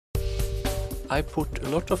I put a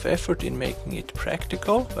lot of effort in making it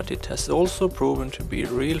practical, but it has also proven to be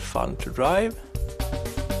real fun to drive.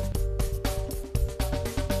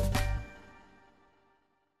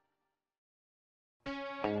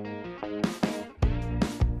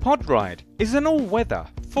 PodRide is an all-weather,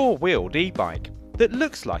 four-wheeled e-bike that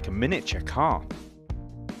looks like a miniature car.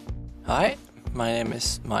 Hi, my name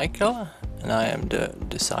is Michael and I am the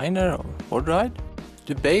designer of PodRide.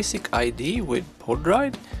 The basic idea with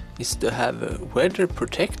PodRide is to have a weather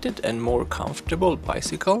protected and more comfortable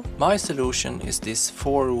bicycle. My solution is this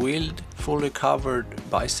four-wheeled, fully covered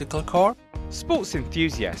bicycle car. Sports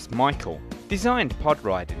enthusiast Michael designed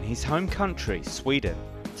PodRide in his home country, Sweden,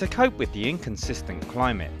 to cope with the inconsistent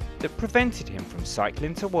climate that prevented him from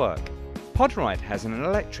cycling to work. PodRide has an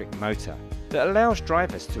electric motor that allows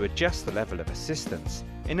drivers to adjust the level of assistance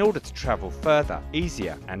in order to travel further,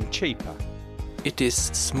 easier and cheaper. It is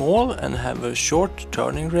small and have a short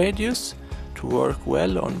turning radius to work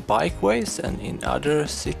well on bikeways and in other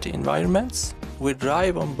city environments. We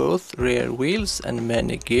drive on both rear wheels and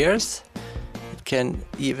many gears. It can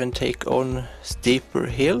even take on steeper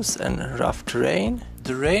hills and rough terrain.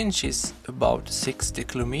 The range is about 60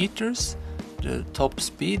 kilometers. The top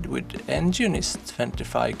speed with the engine is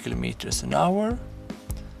 25 kilometers an hour.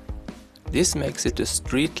 This makes it a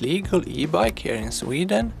street legal e-bike here in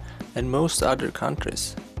Sweden and most other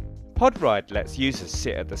countries. PodRide lets users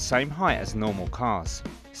sit at the same height as normal cars,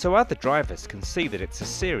 so other drivers can see that it's a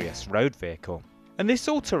serious road vehicle. And this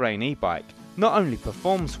all-terrain e-bike not only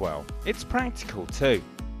performs well, it's practical too.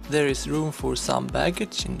 There is room for some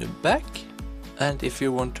baggage in the back, and if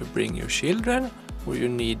you want to bring your children or you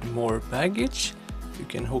need more baggage, you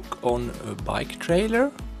can hook on a bike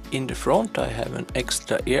trailer. In the front I have an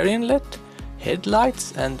extra air inlet,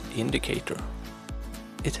 headlights and indicator.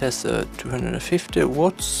 It has a 250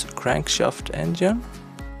 watts crankshaft engine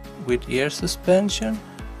with air suspension,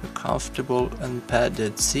 a comfortable and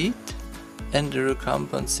padded seat, and the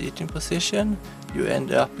recumbent seating position. You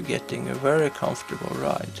end up getting a very comfortable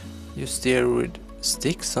ride. You steer with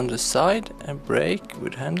sticks on the side and brake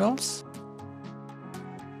with handles.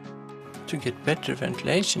 To get better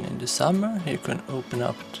ventilation in the summer, you can open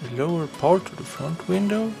up the lower part of the front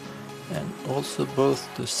window and also both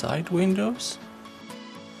the side windows.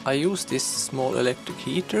 I use this small electric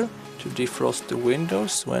heater to defrost the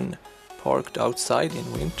windows when parked outside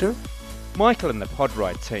in winter. Michael and the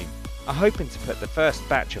PodRide team are hoping to put the first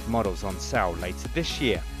batch of models on sale later this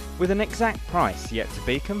year, with an exact price yet to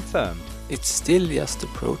be confirmed. It's still just a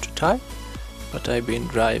prototype, but I've been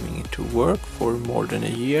driving it to work for more than a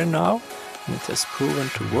year now, and it has proven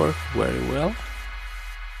to work very well.